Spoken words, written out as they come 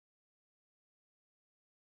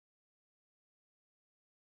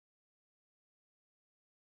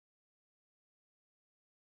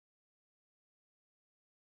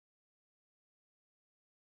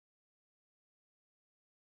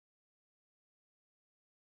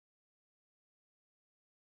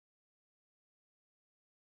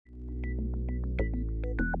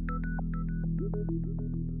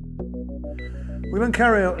We're going to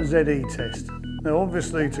carry out a ZE test. Now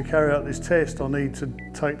obviously to carry out this test I need to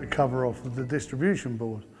take the cover off of the distribution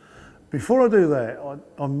board. Before I do that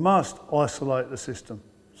I must isolate the system.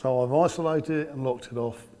 So I've isolated it and locked it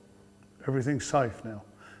off. Everything's safe now.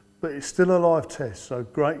 But it's still a live test, so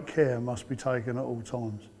great care must be taken at all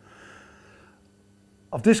times.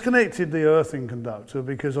 I've disconnected the earthing conductor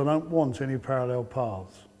because I don't want any parallel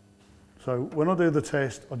paths. So when I do the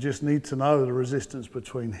test, I just need to know the resistance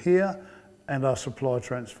between here and our supply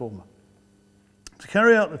transformer. To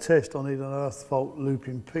carry out the test, I need an earth fault loop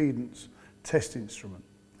impedance test instrument,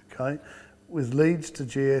 okay? With leads to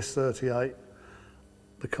GS38,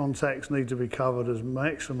 the contacts need to be covered as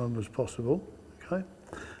maximum as possible, okay?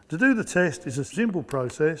 To do the test is a simple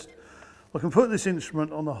process. I can put this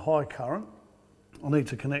instrument on the high current. I need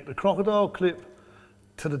to connect the crocodile clip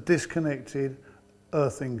to the disconnected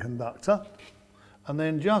earthing conductor and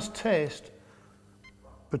then just test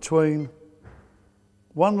between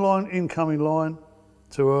one line, incoming line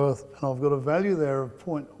to earth, and I've got a value there of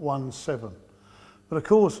 0.17. But of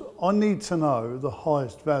course I need to know the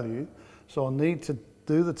highest value, so I need to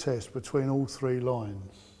do the test between all three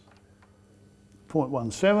lines.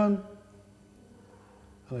 0.17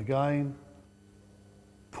 and again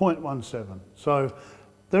 0.17. So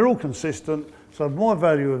they're all consistent, so my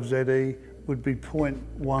value of ZE would be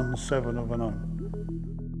 0.17 of an ohm.